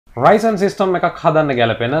Ryzen system එකක් හදන්න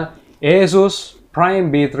ගැලපෙන Asus Prime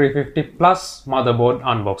B350 Plus motherboard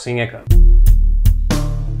unboxing එක.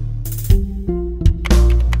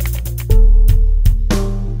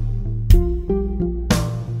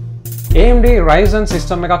 AMD Ryzen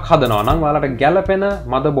system එකක් හදනවා නම් ඔයාලට ගැලපෙන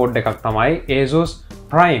motherboard එකක් තමයි Asus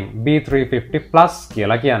Prime B350 Plus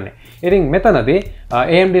කියලා කියන්නේ. ඉතින් මෙතනදී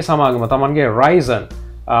AMD සමාගම තමන්ගේ Ryzen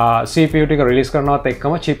CPU ටික රිලීස් කරනවත්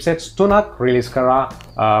එක්කම chipsets 3ක් රිලීස් කරා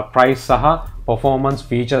price සහ performance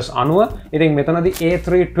features අනුව. ඉතින් මෙතනදී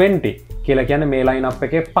A320 කියලා කියන්නේ මේ lineup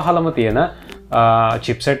එකේ පහළම තියෙන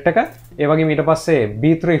chipset එක. ඒ වගේම ඊට පස්සේ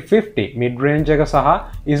B350 mid range එක සහ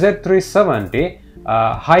Z370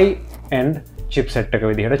 high end chipset එක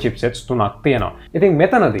විදිහට chipsets 3ක් තියෙනවා. ඉතින්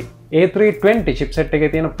මෙතනදී A320 chipset එකේ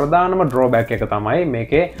තියෙන ප්‍රධානම drawback එක තමයි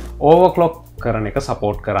මේකේ overclock කරන එක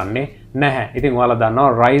support කරන්නේ නැහැ. ඉතින් ඔයාලා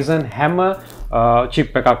දන්නවා Ryzen හැම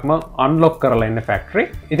chip එකක්ම unlock කරලා ඉන්නේ factory.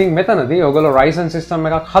 ඉතින් මෙතනදී ඔයගොල්ලෝ Ryzen system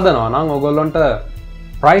එකක් හදනවා නම් ඔයගොල්ලන්ට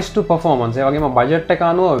price to performance ඒ වගේම budget එක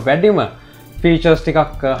අනුව වැඩිම features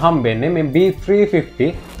ටිකක් හම්බෙන්නේ මේ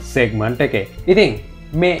B350 segment එකේ. ඉතින්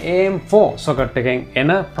මේ AM4 socket එකෙන් එන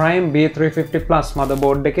Prime B350 Plus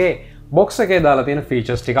motherboard එකේ box එකේ දාලා තියෙන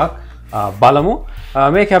features ටිකක් බලමු.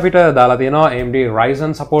 මේක අපිට දාලා තියෙනවා AMD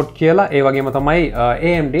Ryzen support කියලා. ඒ වගේම තමයි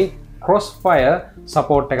AMD Crossfire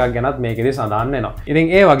support එකක් ගැනත් මේකෙදි සඳහන් වෙනවා.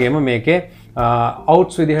 ඉතින් ඒ වගේම මේකේ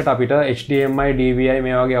outs විදිහට අපිට HDMI, DVI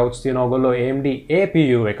මේ වගේ outs තියෙන ඕගොල්ලෝ AMD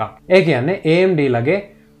APU එකක්. ඒ කියන්නේ AMD ලගේ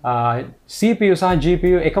CPU සහ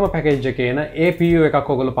GPU එකම package එකේ එන APU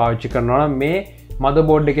එකක් ඔයගොල්ලෝ පාවිච්චි කරනවා නම් මේ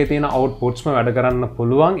motherboard එකේ තියෙන outputsම වැඩ කරන්න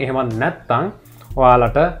පුළුවන්. එහෙම නැත්නම්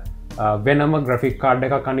ඔයාලට වෙනම graphic card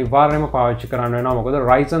එකක් අනිවාර්යයෙන්ම පාවිච්චි කරන්න වෙනවා. මොකද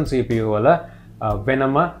Ryzen CPU වල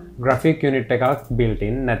වෙනම graphic unit එකක් built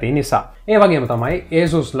in නැති නිසා. ඒ වගේම තමයි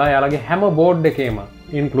Asus ලා යාලගේ හැම board එකේම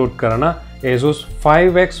include කරන Asus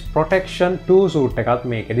 5X protection 2 suit එකත්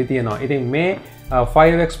මේකෙදි තියෙනවා. ඉතින් මේ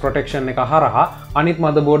 5X protection එක හරහා අනිත්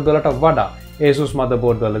motherboard වලට වඩා Asus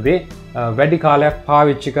motherboard වලදී වැඩි කාලයක්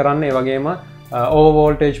පාවිච්චි කරන්න, ඒ වගේම over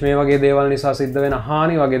voltage මේ වගේ දේවල් නිසා සිද්ධ වෙන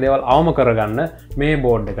හානි වගේ දේවල් අවම කරගන්න මේ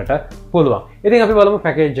බෝඩ් එකට පුළුවන්. ඉතින් අපි බලමු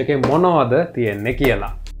පැකේජ් එකේ මොනවද තියෙන්නේ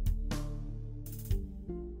කියලා.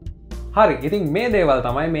 හරි, ඉතින් මේ දේවල්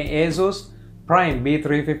තමයි මේ Asus Prime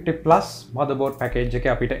B350 Plus motherboard package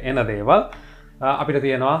එකේ අපිට එන දේවල්. අපිට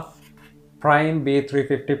තියෙනවා Prime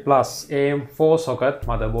B350 Plus AM4 socket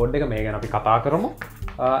motherboard එක, මේ ගැන අපි කතා කරමු.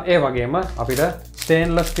 ඒ වගේම අපිට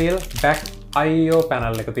stainless steel back IO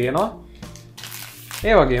panel එක තියෙනවා.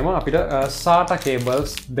 ඒ වගේම අපිට SATA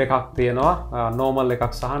cables දෙකක් තියෙනවා, normal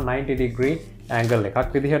එකක් සහ 90 degree angle එකක්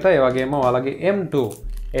විදිහට. ඒ වගේම ඔයාලගේ M2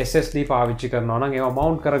 SSD පාවිච්චි කරනවා නම් ඒවා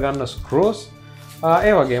mount කරගන්න screws.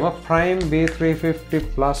 ඒ වගේම Prime B350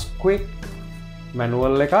 Plus quick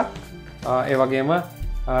manual එකක්. ඒ වගේම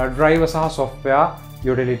driver සහ software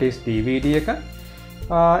utilities DVD එක.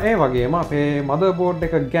 ඒ වගේම අපේ motherboard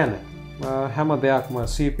එක ගැන හැම දෙයක්ම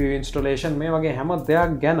CPU installation මේ වගේ හැම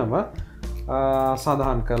දෙයක් ගැනම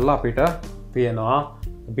සඳහන් කරලා අපිට තියෙනවා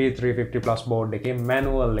B350 Plus board එකේ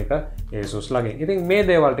manual එක Asus ලගෙන්. ඉතින් මේ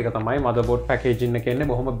දේවල් ටික තමයි motherboard packaging එකේ ඉන්නේ.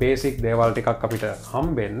 බොහොම basic දේවල් ටිකක් අපිට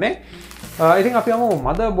හම්බෙන්නේ. ඉතින් අපි යමු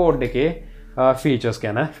motherboard එකේ features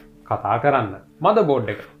ගැන කතා කරන්න. motherboard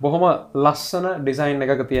එක බොහොම ලස්සන design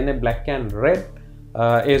එකක තියෙන්නේ, black and red.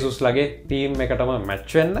 Asus ලගේ theme එකටම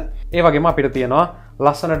match වෙන්න. ඒ වගේම අපිට තියෙනවා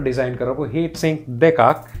ලස්සන design කරපු heat sink දෙකක්.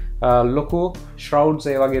 ලොකු shrouds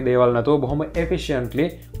ඒ වගේ දේවල් නැතුව බොහොම efficiently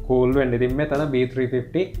cool වෙන්න. ඉතින් මෙතන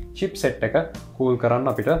B350 chipset එක cool කරන්න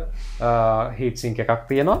අපිට heat sink එකක්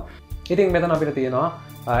තියෙනවා. ඉතින් මෙතන අපිට තියෙනවා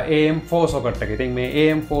AM4 socket එක. ඉතින් මේ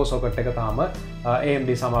AM4 socket එක තාම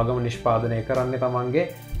AMD සමාගම නිෂ්පාදනය කරන්නේ තමන්ගේ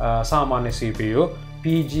සාමාන්‍ය CPU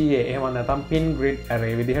PGA එහෙම නැත්නම් pin grid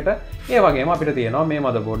array විදිහට. ඒ වගේම අපිට තියෙනවා මේ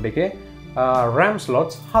motherboard එකේ RAM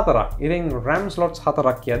slots 4ක්. ඉතින් RAM slots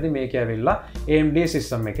 4ක් කියද්දි මේක ඇවිල්ලා AMD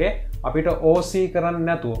system එකේ අපිට OC කරන්නේ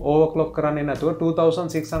නැතුව, overclock කරන්නේ නැතුව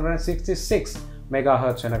 2666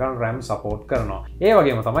 MHz වෙනකන් RAM support කරනවා. ඒ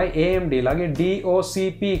වගේම තමයි AMD ලගේ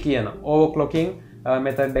DOCP කියන overclocking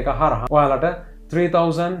method එක හරහා ඔයාලට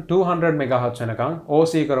 3200 MHz වෙනකන්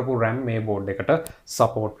OC කරපු RAM මේ board එකට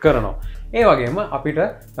support කරනවා. ඒ වගේම අපිට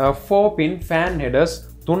 4 pin fan headers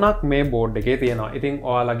 3ක් මේ board එකේ තියෙනවා. ඉතින්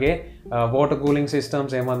ඔයාලගේ water cooling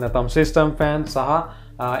systems එහෙම නැත්නම් system fan සහ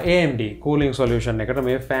AMD cooling solution එකට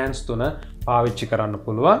මේ fans 3 පාවිච්චි කරන්න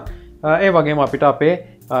පුළුවන්. ඒ වගේම අපිට අපේ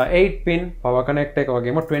 8 pin power connect එක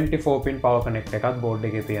වගේම 24 pin power connect එකත් board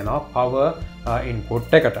එකේ තියෙනවා power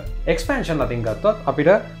input එකට. expansion අතින් ගත්තොත්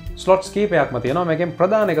අපිට ස්ලොට්ස් කීපයක්ම තියෙනවා. මේකෙන්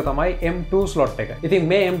ප්‍රධාන එක තමයි M2 ස්ලොට් එක. ඉතින්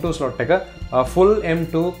මේ M2 ස්ලොට් එක full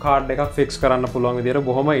M2 කාඩ් එකක් ෆික්ස් කරන්න පුළුවන් විදිහට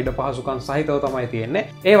බොහොම ඉඩ පහසුකම් සහිතව තමයි තියෙන්නේ.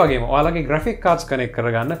 ඒ වගේම ඔයාලගේ graphic cards connect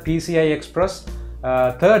කරගන්න PCI Express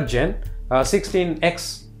 3rd gen 16X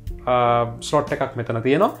slot එකක් මෙතන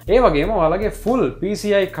තියෙනවා. ඒ වගේම ඔයාලගේ full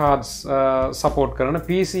PCI cards support කරන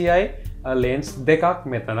PCI lanes දෙකක්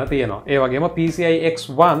මෙතන තියෙනවා. ඒ වගේම PCI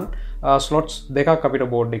X1 ස්ලොට්ස් දෙකක් අපිට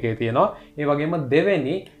බෝඩ් එකේ තියෙනවා. ඒ වගේම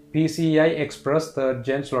දෙවෙනි PCI Express 3rd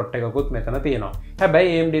gen slot එකකුත් මෙතන තියෙනවා.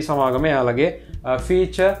 හැබැයි AMD සමාගම යාලගේ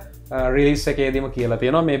feature release එකේදීම කියලා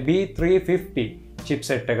තියෙනවා මේ B350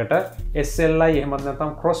 chipset එකට SLI එහෙමත්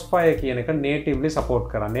නැත්නම් Crossfire කියන එක natively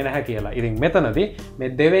support කරන්නේ නැහැ කියලා. ඉතින් මෙතනදී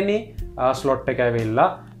මේ දෙවෙනි slot එක ඇවිල්ලා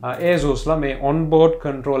Asus ලා මේ onboard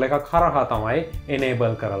control එකක් හරහා තමයි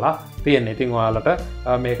enable කරලා තියෙන්නේ. ඉතින් ඔයාලට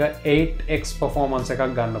මේක 8x performance එකක්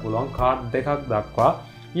ගන්න පුළුවන් කාඩ් දෙකක් දක්වා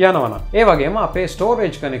යනවන. ඒ වගේම අපේ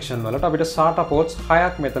ස්ටෝරේජ් කනෙක්ෂන් වලට අපිට SATA ports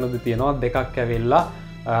 6ක් මෙතනදි තියෙනවා. දෙකක් ඇවිල්ලා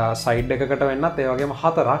සයිඩ් එකකට වෙන්නත් ඒ වගේම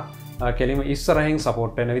 4ක් කෙලිම ඉස්සරහින්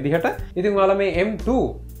සපෝට් වෙන විදිහට. ඉතින් ඔයාලා මේ M2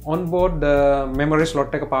 onboard memory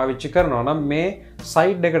slot එක පාවිච්චි කරනවා නම් මේ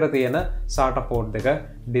සයිඩ් එකට තියෙන SATA port එක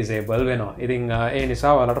disable වෙනවා. ඉතින් ඒ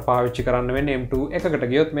නිසා ඔයාලට පාවිච්චි කරන්න වෙන්නේ M2 එකකට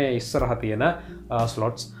ගියොත් මේ ඉස්සරහ තියෙන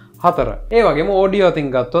slots 4. ඒ වගේම audio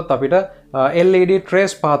අතින් ගත්තොත් අපිට LED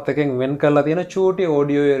trace path එකෙන් වෙන් කරලා තියෙන චූටි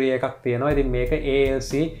audio area එකක් තියෙනවා. ඉතින් මේක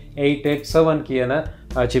ALC 887 කියන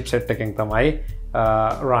chipset එකෙන් තමයි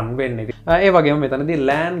run වෙන්නේ. ඒ වගේම මෙතනදී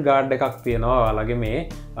LAN guard එකක් තියෙනවා ඔයාලගේ මේ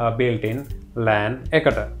built-in LAN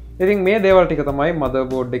එකට. ඉතින් මේ දේවල් ටික තමයි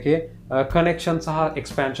motherboard එකේ connection සහ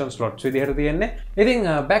expansion slots විදිහට තියෙන්නේ. ඉතින්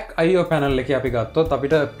back IO panel එකේ අපි ගත්තොත්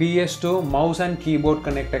අපිට PS2 mouse and keyboard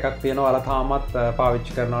connect එකක් තියෙනවා. ඔයාලා තාමත්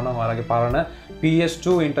පාවිච්චි කරනවා නම් ඔයාලගේ පරණ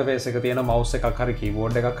PS2 interface එක තියෙන mouse එකක් හරි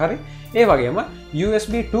keyboard එකක් හරි. ඒ වගේම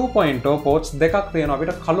USB 2.0 ports දෙකක් තියෙනවා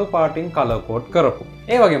අපිට කළු පාටින් color code කරපු.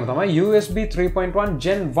 ඒ වගේම තමයි USB 3.1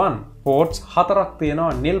 Gen 1 ports 4ක්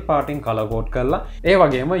තියෙනවා නිල් පාටින් color code කරලා. ඒ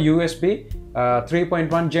වගේම USB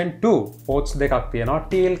 3.1 Gen 2 ports දෙකක් තියෙනවා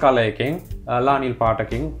teal color එකෙන් ලානිල්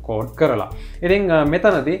පාටකින් කෝඩ් කරලා. ඉතින්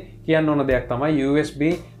මෙතනදී කියන්න ඕන දෙයක් තමයි USB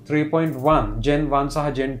 3.1 Gen 1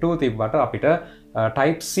 සහ Gen 2 තිබ්බට අපිට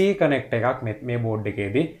Type C connect එකක් මේ බෝඩ්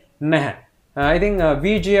එකේදී නැහැ. ඉතින්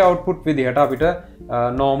VGA output විදිහට අපිට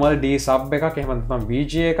normal D sub එකක් එහෙම නැත්නම්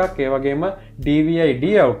VGA එකක් ඒ වගේම DVI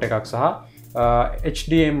D out එකක් සහ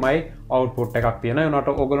HDMI output එකක් තියෙනවා. ඒනට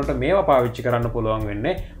ඔයගොල්ලන්ට මේවා පාවිච්චි කරන්න පුළුවන්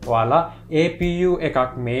වෙන්නේ ඔයාලා APU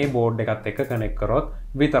එකක් මේ බෝඩ් එකත් එක්ක කනෙක්ට් කරොත්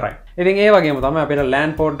විතරයි. ඉතින් ඒ වගේම තමයි අපිට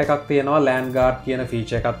LAN port එකක් තියෙනවා LAN guard කියන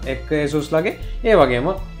feature එකත් එක්ක Asus ලගේ. ඒ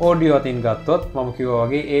වගේම audio අතින් ගත්තොත් මම කිව්වා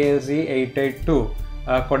වගේ ALC 882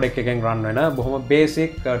 codec එකෙන් run වෙන බොහොම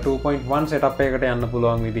basic 2.1 setup එකකට යන්න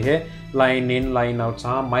පුළුවන් විදිහේ line in line out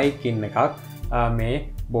සහ mic in එකක් මේ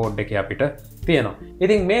බෝඩ් එකේ අපිට තියෙනවා.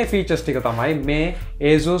 ඉතින් මේ features ටික තමයි මේ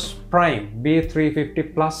Asus Prime B350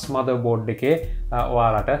 Plus motherboard එකේ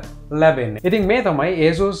ඔයාලට ලැබෙන්නේ. ඉතින් මේ තමයි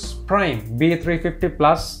Asus Prime B350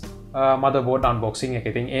 Plus motherboard unboxing එක.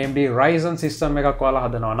 ඉතින් AMD Ryzen system එකක් ඔයාලා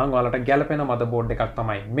හදනවා නම් ඔයාලට ගැලපෙන motherboard එකක්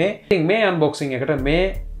තමයි මේ. ඉතින් මේ unboxing එකට මේ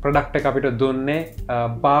product එක අපිට දුන්නේ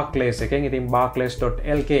Barclays එකෙන්. ඉතින්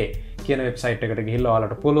barclays.lk කියන website එකට ගිහිල්ලා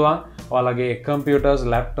ඔයාලට පුළුවන් ඔයාලගේ computers,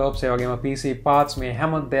 laptops, ඒ වගේම PC parts මේ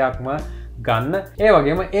හැම දෙයක්ම ගන්න. ඒ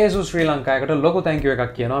වගේම Asus ශ්‍රී ලංකාවකට ලොකු thank you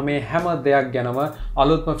එකක් කියනවා මේ හැම දෙයක් ගැනම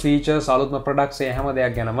අලුත්ම features අලුත්ම products ඒ හැම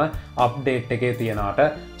දෙයක් ගැනම update එකේ තියනවාට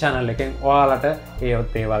channel එකෙන් ඔයාලට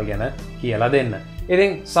ඒවත් ඒවල් ගැන කියලා දෙන්න.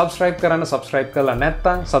 ඉතින් subscribe කරලා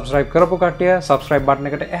නැත්නම් subscribe කරපු කට්ටිය subscribe button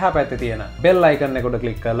එකට එහා පැත්තේ තියෙන bell icon එක උඩ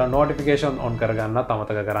click කරලා notification on කරගන්නත්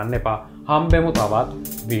අමතක කරන්න එපා. හම්බෙමු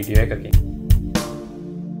තවත් වීඩියෝ එකකින්.